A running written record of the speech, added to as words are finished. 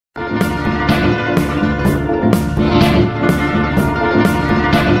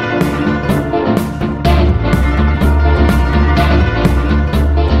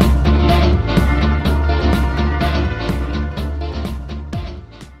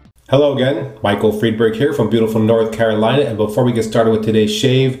Hello again, Michael Friedberg here from beautiful North Carolina, and before we get started with today's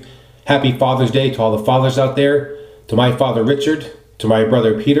shave, happy Father's Day to all the fathers out there, to my father Richard, to my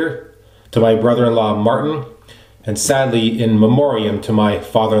brother Peter, to my brother-in-law Martin, and sadly in memoriam to my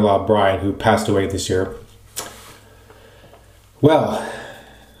father-in-law Brian, who passed away this year. Well,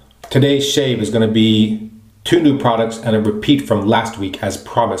 today's shave is going to be 2 new products and a repeat from last week as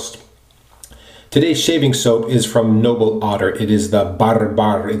promised. Today's shaving soap is from Noble Otter. It is the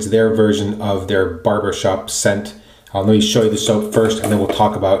Barrbarr. It's their version of their barbershop scent. Let me show you the soap first and then we'll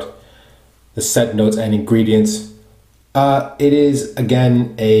talk about the scent notes and ingredients. It is,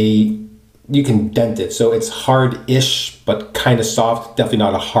 again, you can dent it. So it's hard-ish, but kind of soft. Definitely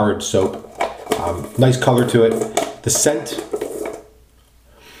not a hard soap. Nice color to it. The scent,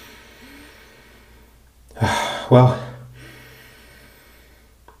 well,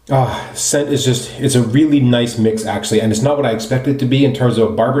 scent is just, it's a really nice mix actually, and it's not what I expected it to be in terms of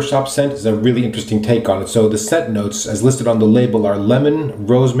a barbershop scent. It's a really interesting take on it. So the scent notes as listed on the label are lemon,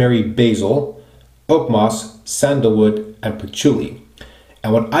 rosemary, basil, oak moss, sandalwood, and patchouli.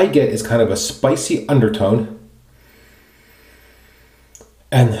 And what I get is kind of a spicy undertone,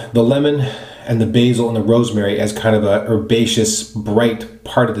 and the lemon and the basil and the rosemary as kind of a herbaceous, bright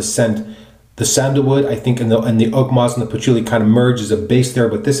part of the scent. The sandalwood, I think, and the oak moss and the patchouli kind of merge as a base there,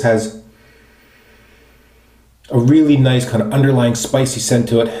 but this has a really nice kind of underlying spicy scent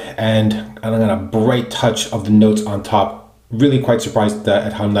to it, and a bright touch of the notes on top. Really quite surprised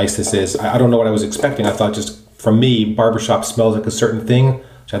at how nice this is. I don't know what I was expecting. I thought, just for me, barbershop smells like a certain thing,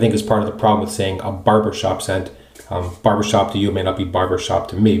 which I think is part of the problem with saying a barbershop scent. Barbershop to you may not be barbershop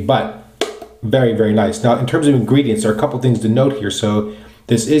to me, but very, very nice. Now, in terms of ingredients, there are a couple things to note here. So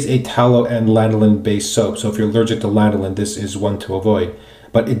this is a tallow and lanolin based soap, so if you're allergic to lanolin, this is one to avoid.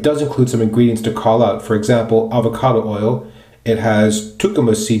 But it does include some ingredients to call out. For example, avocado oil. It has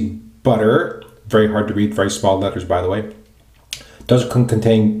tucumã seed butter, very hard to read, very small letters by the way. It does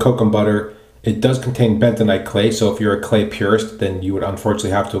contain cocoa butter. It does contain bentonite clay, so if you're a clay purist, then you would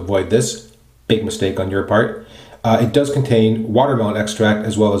unfortunately have to avoid this. Big mistake on your part. It does contain watermelon extract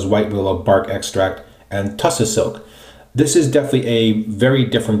as well as white willow bark extract and tussa silk. This is definitely a very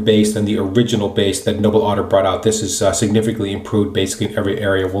different base than the original base that Noble Otter brought out. This is significantly improved basically in every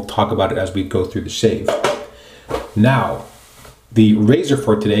area. We'll talk about it as we go through the shave. Now, the razor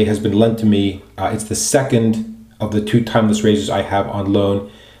for today has been lent to me. It's the second of the 2 timeless razors I have on loan.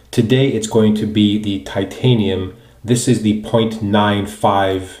 Today it's going to be the titanium. This is the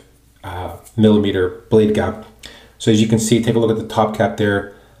 0.95 millimeter blade gap. So as you can see, take a look at the top cap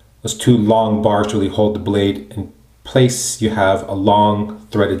there. Those 2 long bars to really hold the blade in place. You have a long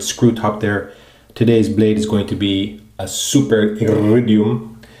threaded screw top there. Today's blade is going to be a super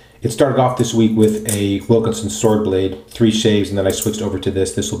Iridium. It started off this week with a Wilkinson sword blade, 3 shaves, and then I switched over to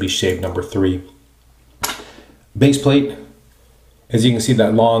this. This will be shave number 3. Base plate, as you can see,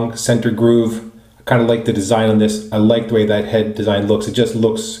 that long center groove. I kind of like the design on this. I like the way that head design looks. It just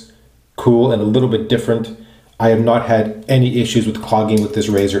looks cool and a little bit different. I have not had any issues with clogging with this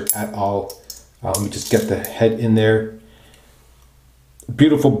razor at all. Let me just get the head in there.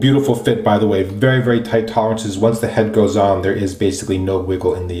 Beautiful, beautiful fit, by the way. Very, very tight tolerances. Once the head goes on, there is basically no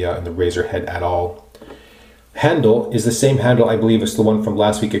wiggle in the razor head at all. Handle is the same handle, I believe, as the one from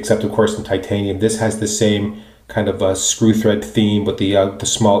last week, except of course in titanium. This has the same kind of a screw thread theme with the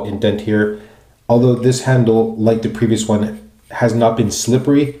small indent here. Although this handle, like the previous one, has not been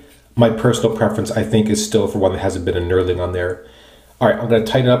slippery, my personal preference, I think, is still for one that has a bit of knurling on there. All right, I'm going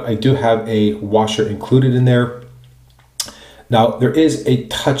to tighten up. I do have a washer included in there. Now, there is a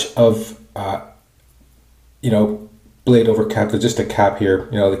touch of, blade over cap. There's just a cap here.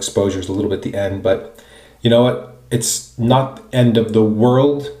 The exposure is a little bit at the end, but you know what? It's not the end of the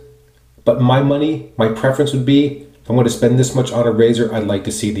world, but my preference would be, if I'm going to spend this much on a razor, I'd like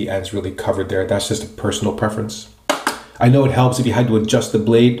to see the ends really covered there. That's just a personal preference. I know it helps if you had to adjust the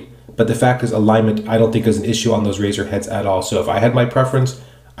blade, but the fact is, alignment, I don't think is an issue on those razor heads at all. So if I had my preference,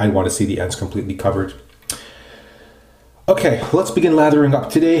 I'd want to see the ends completely covered. Okay, let's begin lathering up.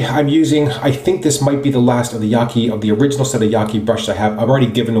 Today I'm using, I think this might be the last of the original set of Yaqi brushes I have. I've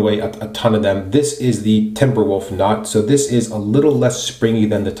already given away a ton of them. This is the Timberwolf knot. So this is a little less springy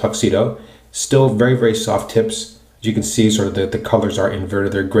than the Tuxedo. Still very, very soft tips. As you can see, sort of the colors are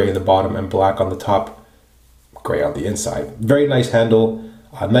inverted. They're gray on the bottom and black on the top, gray on the inside. Very nice handle.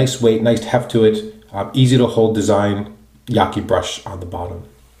 Nice weight, nice heft to it, easy to hold design, Yaqi brush on the bottom.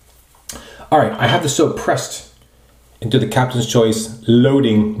 All right, I have the soap pressed into the Captain's Choice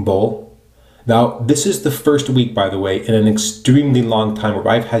loading bowl. Now, this is the first week, by the way, in an extremely long time where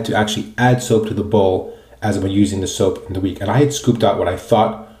I've had to actually add soap to the bowl as I've been using the soap in the week. And I had scooped out what I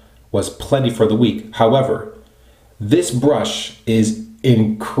thought was plenty for the week. However, this brush is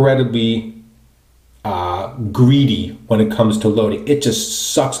incredibly greedy when it comes to loading. It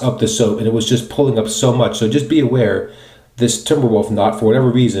just sucks up the soap, and it was just pulling up so much. So just be aware, this Timberwolf knot, for whatever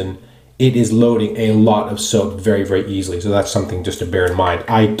reason, it is loading a lot of soap very, very easily. So that's something just to bear in mind.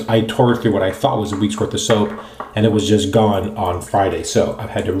 I tore through what I thought was a week's worth of soap, and it was just gone on Friday. So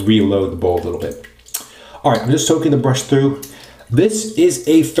I've had to reload the bowl a little bit. All right, I'm just soaking the brush through. This is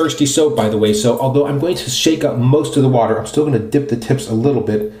a thirsty soap, by the way. So although I'm going to shake up most of the water, I'm still going to dip the tips a little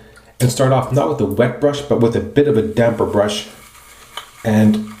bit and start off not with a wet brush, but with a bit of a damper brush.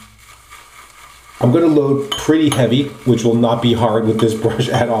 And I'm going to load pretty heavy, which will not be hard with this brush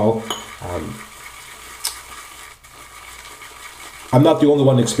at all. I'm not the only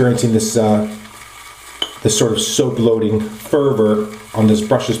one experiencing this this sort of soap loading fervor on this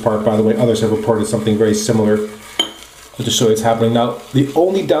brush's part. By the way, others have reported something very similar. I'll just show you it's happening now. The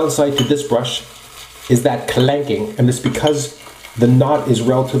only downside to this brush is that clanking, and it's because the knot is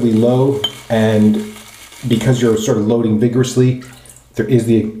relatively low, and because you're sort of loading vigorously, there is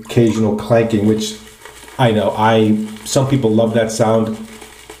the occasional clanking, which I know some people love that sound.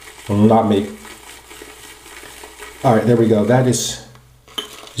 Not me. All right, there we go. That is,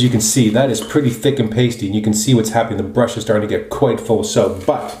 as you can see, that is pretty thick and pasty, and you can see what's happening. The brush is starting to get quite full of soap,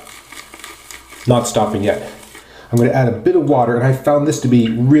 but not stopping yet. I'm going to add a bit of water, and I found this to be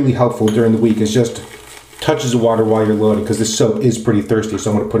really helpful during the week. It's just touches of water while you're loading, because this soap is pretty thirsty.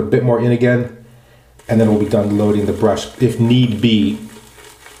 So I'm going to put a bit more in again, and then we'll be done loading the brush. If need be,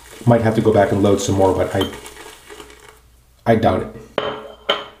 might have to go back and load some more, but I doubt it.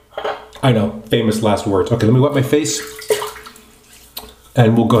 I know, famous last words. Okay, let me wet my face,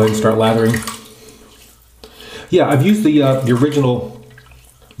 and we'll go ahead and start lathering. Yeah, I've used the original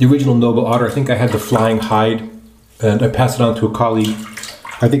Noble Otter. I think I had the flying hide, and I passed it on to a colleague.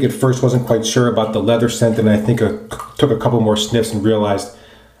 I think at first wasn't quite sure about the leather scent, and I think I took a couple more sniffs and realized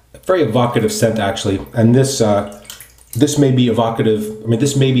very evocative scent actually. And this may be evocative. I mean,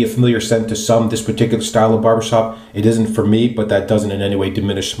 this may be a familiar scent to some. This particular style of barbershop, it isn't for me, but that doesn't in any way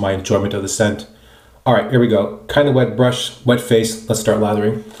diminish my enjoyment of the scent. All right, here we go. Kind of wet brush, wet face. Let's start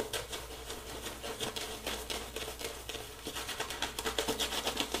lathering.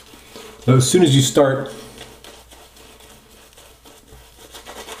 Now, as soon as you start,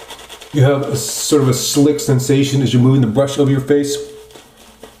 you have a sort of a slick sensation as you're moving the brush over your face.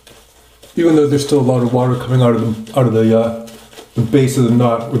 Even though there's still a lot of water coming out of the base of the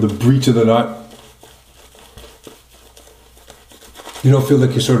knot, or the breach of the knot, you don't feel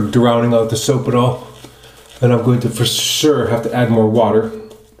like you're sort of drowning out the soap at all. And I'm going to for sure have to add more water.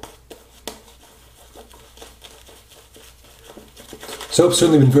 Soap's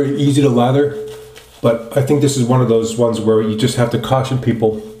certainly been very easy to lather, but I think this is one of those ones where you just have to caution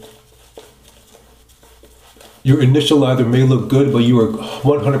people. Your initial lather may look good, but you are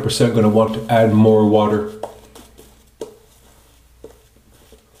 100% going to want to add more water.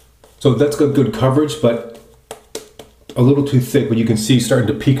 So that's got good coverage, but a little too thick, but you can see starting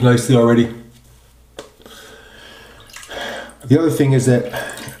to peak nicely already. The other thing is that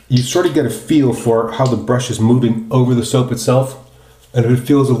you sort of get a feel for how the brush is moving over the soap itself, and if it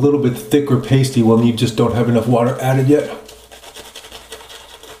feels a little bit thick or pasty, well, you just don't have enough water added yet.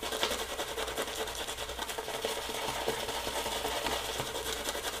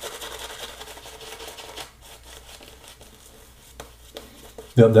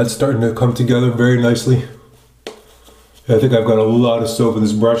 Yep, that's starting to come together very nicely. I think I've got a lot of soap in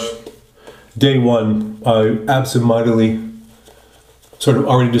this brush. Day one, I absentmindedly sort of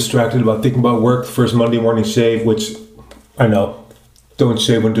already distracted about thinking about work, the first Monday morning shave, which I know, don't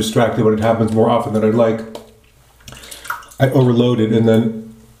shave when distracted, but it happens more often than I'd like. I overloaded, and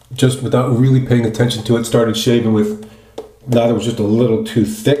then just without really paying attention to it, started shaving with lather was just a little too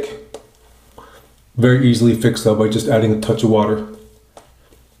thick. Very easily fixed though by just adding a touch of water.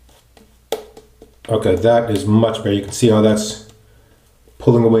 Okay, that is much better. You can see how that's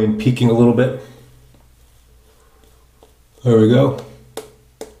pulling away and peaking a little bit. There we go.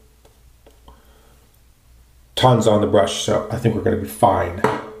 Tons on the brush, so I think we're going to be fine.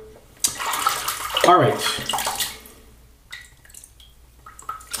 All right.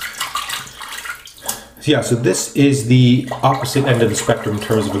 Yeah, so this is the opposite end of the spectrum in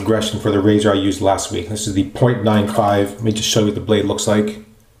terms of aggression for the razor I used last week. This is the 0.95. Let me just show you what the blade looks like.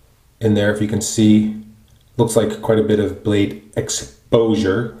 In there, if you can see, looks like quite a bit of blade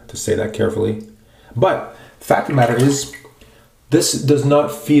exposure, to say that carefully. But the fact of the matter is, this does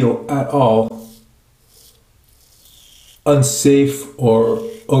not feel at all unsafe or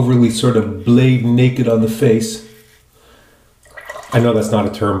overly sort of blade naked on the face. I know that's not a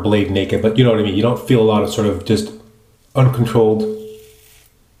term, blade naked, but you know what I mean. You don't feel a lot of sort of just uncontrolled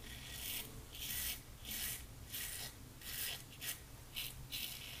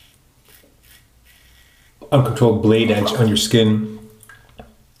blade edge on your skin.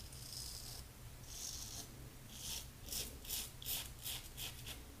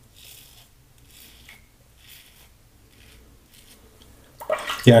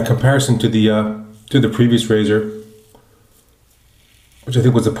 Yeah, in comparison to the previous razor, which I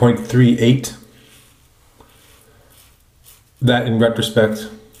think was a 0.38, that in retrospect,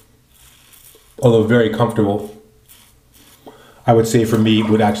 although very comfortable, I would say for me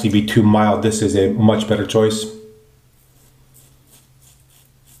would actually be too mild. This is a much better choice.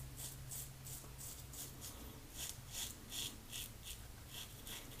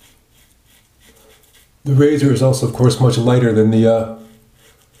 The razor is also, of course, much lighter than the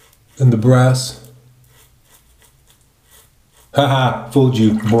brass. Haha, fooled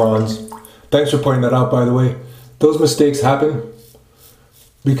you, bronze. Thanks for pointing that out, by the way. Those mistakes happen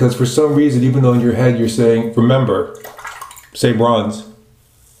because for some reason, even though in your head you're saying, remember, say bronze.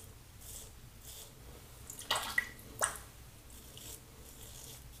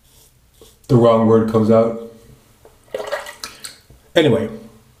 The wrong word comes out. Anyway.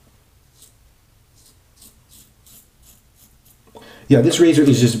 Yeah, this razor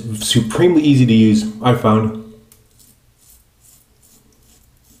is just supremely easy to use, I found.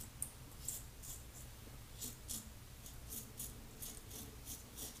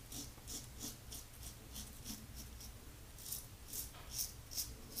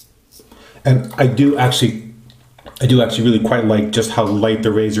 And I do actually really quite like just how light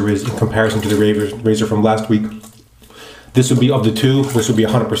the razor is in comparison to the razor from last week. This would be, of the two, this would be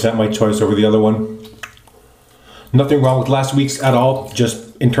 100% my choice over the other one. Nothing wrong with last week's at all,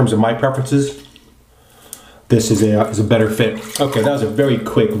 just in terms of my preferences. This is a better fit. Okay, that was a very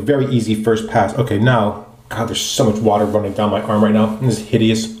quick, very easy first pass. Okay, now, God, there's so much water running down my arm right now. This is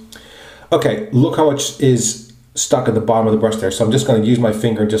hideous. Okay, look how much is stuck at the bottom of the brush there. So I'm just going to use my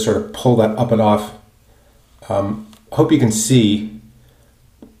finger and just sort of pull that up and off. Hope you can see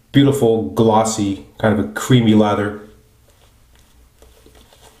beautiful, glossy, kind of a creamy lather.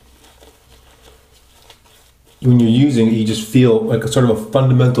 When you're using it, you just feel like a sort of a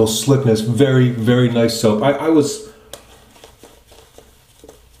fundamental slickness. Very, very nice soap. I was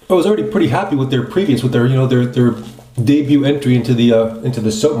already pretty happy with their previous, with their their debut entry into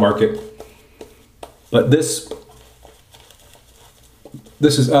the soap market. But this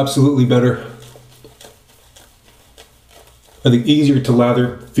is absolutely better. I think easier to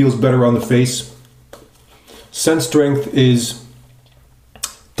lather, feels better on the face. Scent strength is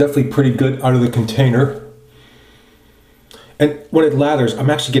definitely pretty good out of the container. And when it lathers,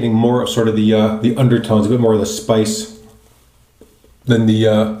 I'm actually getting more of sort of the undertones, a bit more of the spice than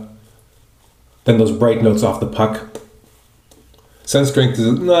those bright notes off the puck. Scent strength is,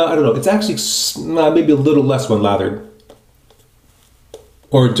 I don't know, it's actually maybe a little less when lathered.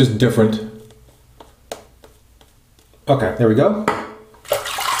 Or just different. Okay, there we go.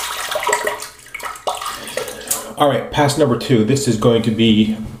 All right, pass number 2. This is going to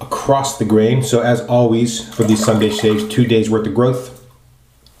be across the grain. So as always, for these Sunday shaves, 2 days worth of growth.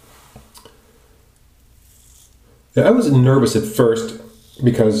 Yeah, I was nervous at first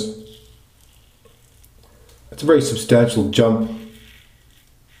because it's a very substantial jump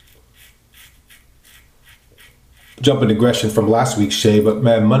in aggression from last week's shave, but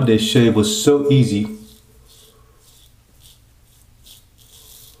man, Monday's shave was so easy.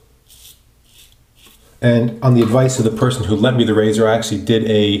 And on the advice of the person who lent me the razor, I actually did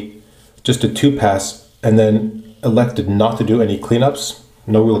just a 2-pass and then elected not to do any cleanups,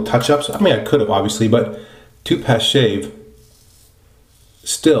 no real touch-ups. I mean, I could have obviously, but 2-pass shave,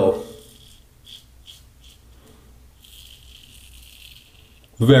 still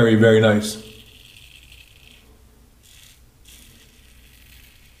very, very nice.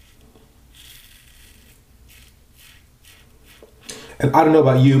 And I don't know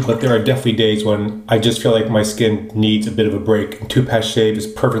about you, but there are definitely days when I just feel like my skin needs a bit of a break. And 2-pass shave is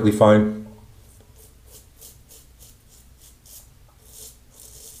perfectly fine.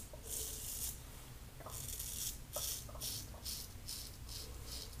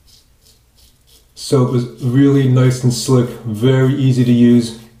 Soap is really nice and slick, very easy to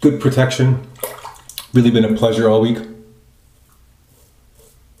use, good protection. Really been a pleasure all week.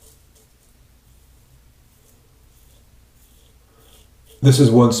 This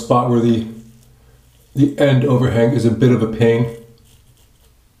is one spot where the end overhang is a bit of a pain.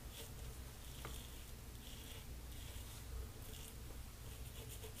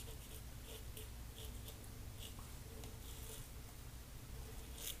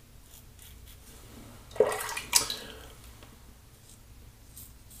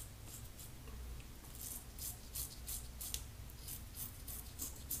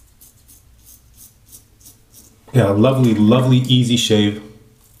 Yeah, lovely, lovely, easy shave.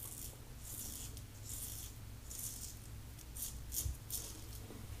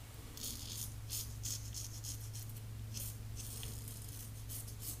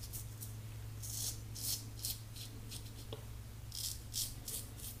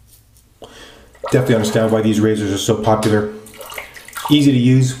 Definitely understand why these razors are so popular. Easy to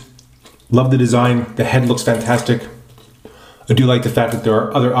use. Love the design. The head looks fantastic. I do like the fact that there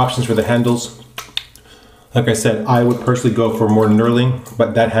are other options for the handles. Like I said, I would personally go for more knurling,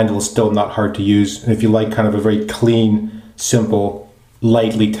 but that handle is still not hard to use. And if you like kind of a very clean, simple,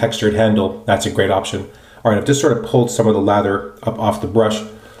 lightly textured handle, that's a great option. All right, I've just sort of pulled some of the lather up off the brush.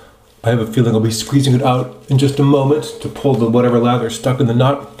 I have a feeling I'll be squeezing it out in just a moment to pull the whatever lather is stuck in the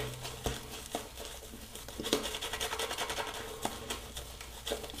knot.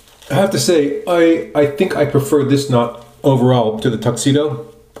 I have to say, I think I prefer this knot overall to the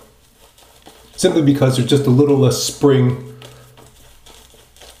tuxedo, simply because there's just a little less spring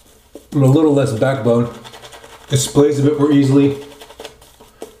and a little less backbone. It splays a bit more easily.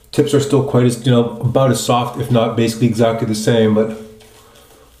 Tips are still quite as, about as soft, if not basically exactly the same, but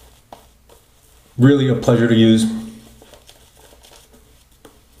really a pleasure to use.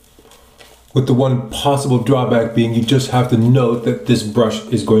 With the one possible drawback being you just have to note that this brush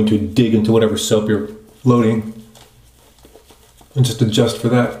is going to dig into whatever soap you're loading, and just adjust for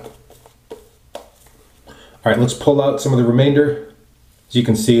that. All right, let's pull out some of the remainder. As you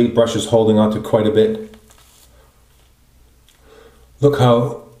can see, the brush is holding on to quite a bit. Look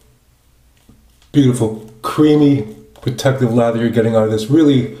how beautiful, creamy, protective lather you're getting out of this.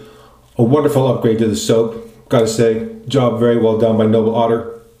 Really a wonderful upgrade to the soap. Gotta say, job very well done by Noble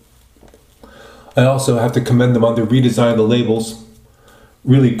Otter. I also have to commend them on the redesign of the labels.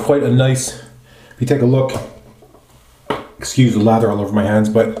 Really quite a nice, if you take a look, excuse the lather all over my hands,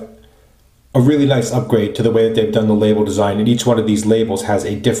 but a really nice upgrade to the way that they've done the label design. And each one of these labels has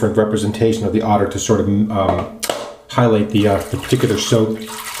a different representation of the otter to sort of highlight the particular soap.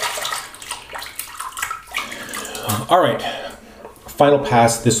 All right, final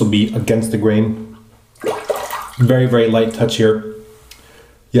pass. This will be against the grain. Very, very light touch here.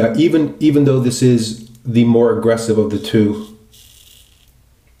 Yeah, even though this is the more aggressive of the two,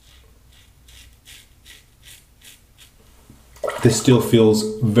 this still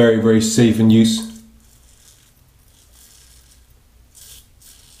feels very, very safe in use.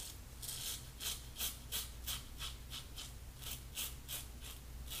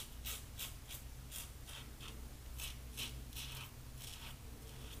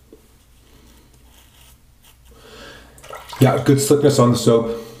 Yeah, good slickness on the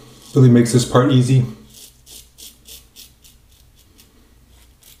soap. Really makes this part easy.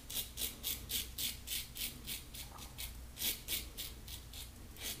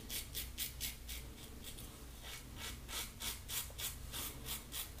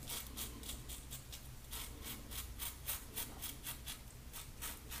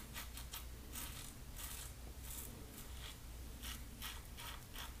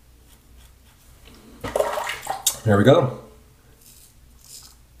 There we go.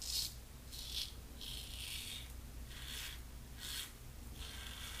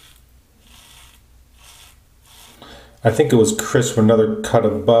 I think it was Chris from another cut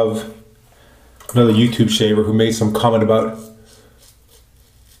above, another YouTube shaver, who made some comment about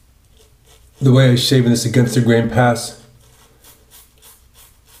the way I was shaving this against the grain pass.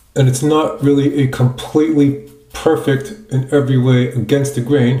 And it's not really a completely perfect in every way against the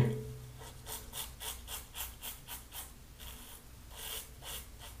grain.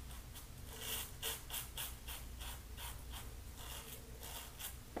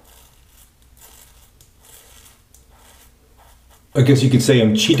 I guess you could say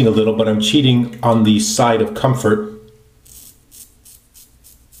I'm cheating a little, but I'm cheating on the side of comfort.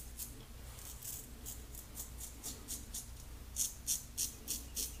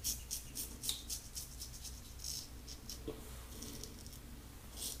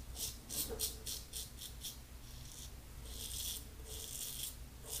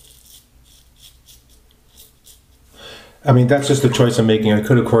 I mean, that's just the choice I'm making. I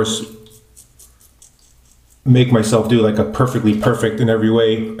could, of course, make myself do like a perfectly perfect in every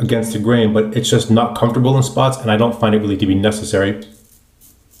way against the grain, but it's just not comfortable in spots, and I don't find it really to be necessary.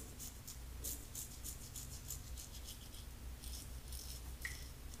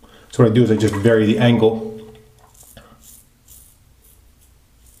 So what I do is I just vary the angle.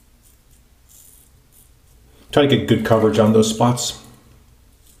 Try to get good coverage on those spots.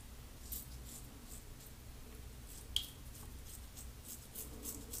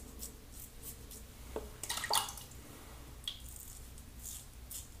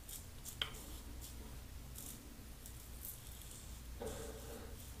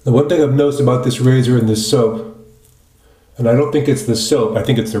 The one thing I've noticed about this razor and this soap, and I don't think it's the soap, I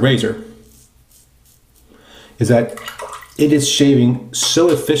think it's the razor, is that it is shaving so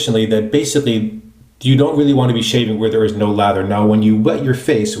efficiently that basically you don't really want to be shaving where there is no lather. Now, when you wet your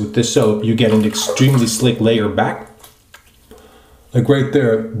face with this soap, you get an extremely slick layer back. Like right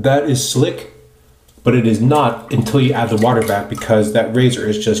there, that is slick, but it is not until you add the water back, because that razor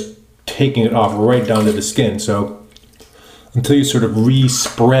is just taking it off right down to the skin. So until you sort of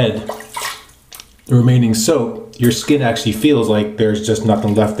re-spread the remaining soap, your skin actually feels like there's just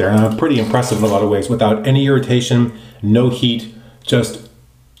nothing left there. And I'm pretty impressive in a lot of ways, without any irritation, no heat, just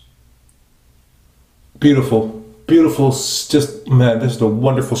beautiful, beautiful. Just, man, this is a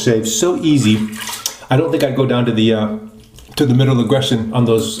wonderful shave. So easy. I don't think I'd go down to the middle aggression on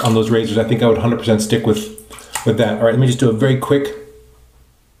those razors. I think I would 100% stick with that. All right, let me just do a very quick.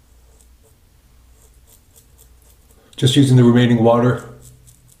 Just using the remaining water.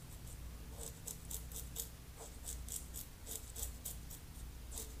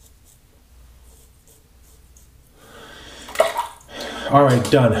 All right,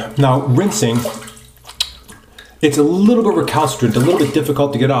 done. Now rinsing, it's a little bit recalcitrant, a little bit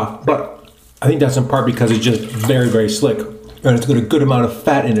difficult to get off, but I think that's in part because it's just very, very slick. And it's got a good amount of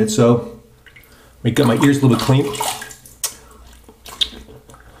fat in it, so let me get my ears a little bit clean.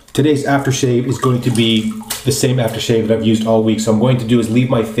 Today's aftershave is going to be the same aftershave that I've used all week. So I'm going to do is leave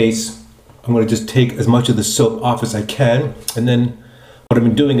my face. I'm going to just take as much of the soap off as I can. And then what I've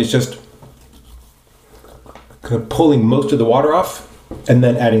been doing is just kind of pulling most of the water off and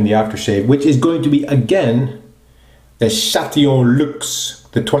then adding the aftershave, which is going to be, again, the Chatillon Lux,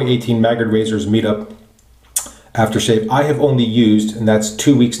 the 2018 Maggard Razors Meetup aftershave. I have only used, and that's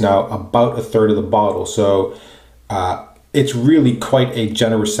 2 weeks now, about a third of the bottle. So it's really quite a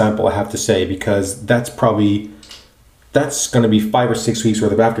generous sample, I have to say, because that's going to be 5 or 6 weeks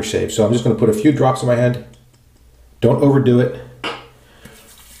worth of aftershave. So I'm just going to put a few drops in my hand. Don't overdo it.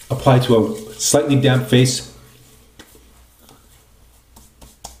 Apply to a slightly damp face.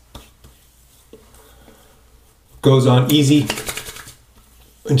 Goes on easy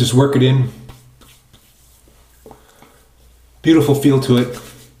and just work it in. Beautiful feel to it.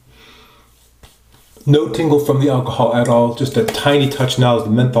 No tingle from the alcohol at all, just a tiny touch now as the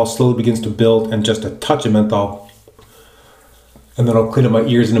menthol slowly begins to build, and just a touch of menthol. And then I'll clean up my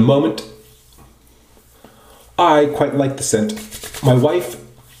ears in a moment. I quite like the scent. My wife,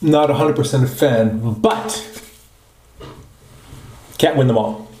 not 100% a fan, but can't win them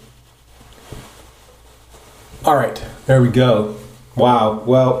all. All right, there we go. Wow,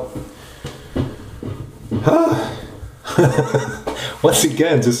 well, once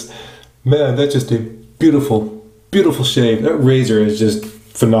again, just, man, that's just a beautiful, beautiful shave. That razor is just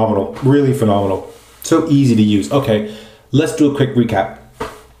phenomenal, really phenomenal. So easy to use. Okay, let's do a quick recap.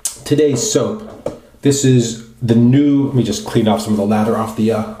 Today's soap, this is the new, let me just clean off some of the lather off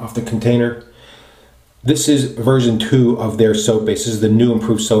the container. This is version 2 of their soap base. This is the new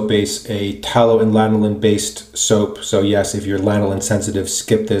improved soap base, a tallow and lanolin based soap. So yes, if you're lanolin sensitive,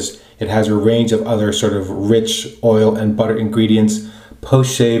 skip this. It has a range of other sort of rich oil and butter ingredients.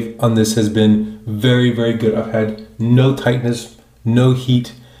 Post shave on this has been very, very good. I've had no tightness, no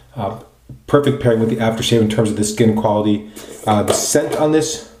heat. Perfect pairing with the aftershave in terms of the skin quality. The scent on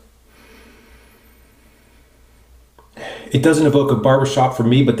this, it doesn't evoke a barbershop for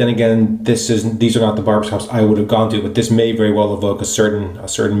me, but then again, these are not the barbershops I would have gone to, but this may very well evoke a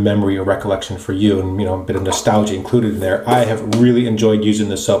certain memory or recollection for you, and you know, a bit of nostalgia included in there. I have really enjoyed using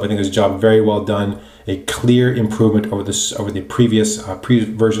this soap. I think it's a job very well done, a clear improvement over the previous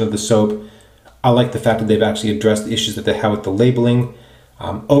version of the soap. I like the fact that they've actually addressed the issues that they have with the labeling.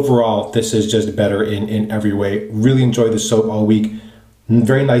 Overall, this is just better in every way. Really enjoyed the soap all week.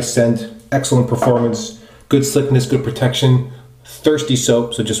 Very nice scent, excellent performance. Good slickness, good protection, thirsty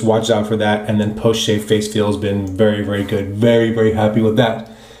soap, so just watch out for that. And then post-shave face feel has been very, very good. Very, very happy with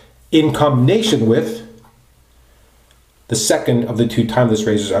that. In combination with the second of the 2 timeless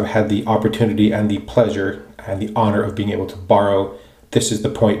razors I've had the opportunity and the pleasure and the honor of being able to borrow. This is the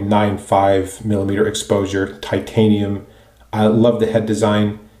 0.95 millimeter exposure titanium. I love the head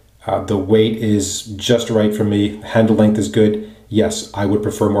design. The weight is just right for me. Handle length is good. Yes, I would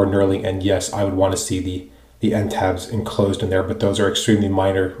prefer more knurling, and yes, I would want to see the end tabs enclosed in there, but those are extremely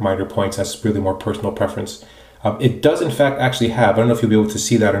minor points. That's really more personal preference. It does in fact actually have, I don't know if you'll be able to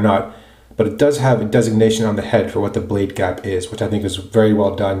see that or not, but it does have a designation on the head for what the blade gap is, which I think is very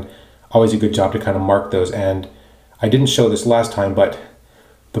well done. Always a good job to kind of mark those. And I didn't show this last time, but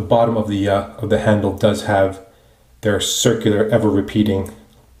the bottom of the handle does have their circular, ever repeating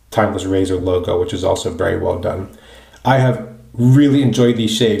timeless razor logo, which is also very well done. I have Really enjoyed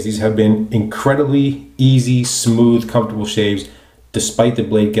these shaves. These have been incredibly easy, smooth, comfortable shaves, despite the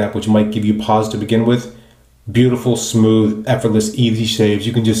blade gap, which might give you pause to begin with. Beautiful, smooth, effortless, easy shaves.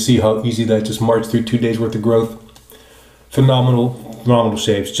 You can just see how easy that just marched through 2 days worth of growth. Phenomenal, phenomenal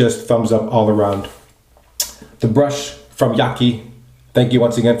shaves. Just thumbs up all around. The brush from Yaqi. Thank you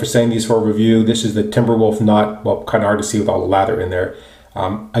once again for sending these for a review. This is the Timberwolf knot. Well, kind of hard to see with all the lather in there.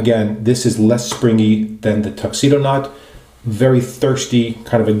 Again, this is less springy than the Tuxedo knot. Very thirsty,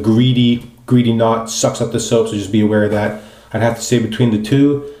 kind of a greedy knot. Sucks up the soap, so just be aware of that. I'd have to say between the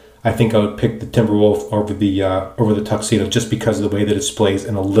two, I think I would pick the Timberwolf over the Tuxedo, just because of the way that it displays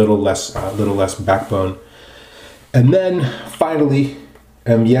and a little less backbone. And then finally,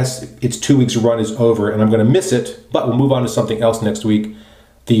 yes, its 2 weeks run is over and I'm going to miss it, but we'll move on to something else next week.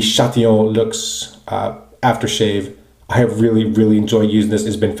 The Chatillon Lux aftershave. I have really enjoyed using this.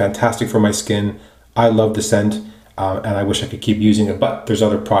 It's been fantastic for my skin. I love the scent, and I wish I could keep using it, but there's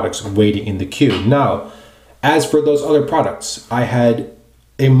other products waiting in the queue. Now, as for those other products, I had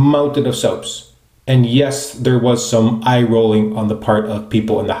a mountain of soaps. And yes, there was some eye rolling on the part of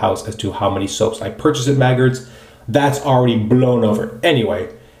people in the house as to how many soaps I purchased at Maggart's. That's already blown over.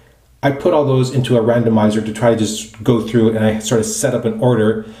 Anyway, I put all those into a randomizer to try to just go through it, and I sort of set up an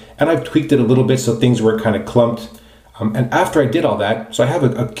order, and I've tweaked it a little bit so things were kind of clumped. And after I did all that, so I have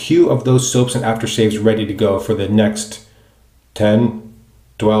a queue of those soaps and aftershaves ready to go for the next 10,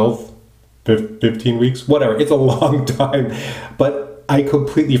 12, 15 weeks, whatever. It's a long time, but I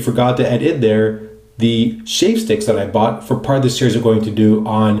completely forgot to add in there the shave sticks that I bought for part of the series I'm going to do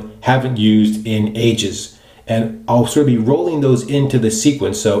on haven't used in ages. And I'll sort of be rolling those into the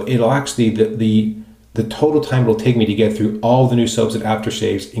sequence. So it'll actually, the total time it'll take me to get through all the new soaps and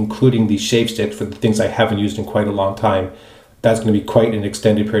aftershaves, including the shave sticks for the things I haven't used in quite a long time, that's going to be quite an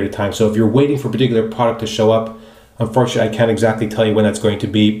extended period of time. So if you're waiting for a particular product to show up, unfortunately, I can't exactly tell you when that's going to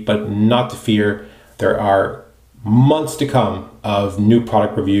be, but not to fear. There are months to come of new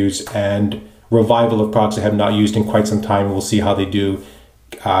product reviews and revival of products I have not used in quite some time. We'll see how they do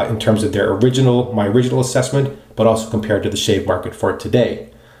in terms of my original assessment, but also compared to the shave market for today.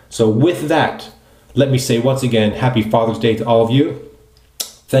 So with that, let me say once again, happy Father's Day to all of you.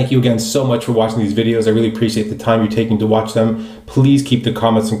 Thank you again so much for watching these videos. I really appreciate the time you're taking to watch them. Please keep the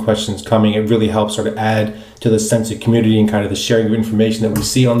comments and questions coming. It really helps sort of add to the sense of community and kind of the sharing of information that we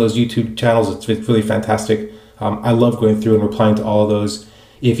see on those YouTube channels. It's really fantastic. I love going through and replying to all of those.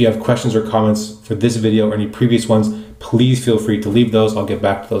 If you have questions or comments for this video or any previous ones, please feel free to leave those. I'll get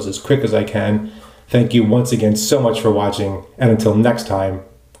back to those as quick as I can. Thank you once again so much for watching, and until next time,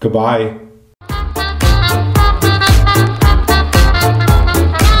 goodbye.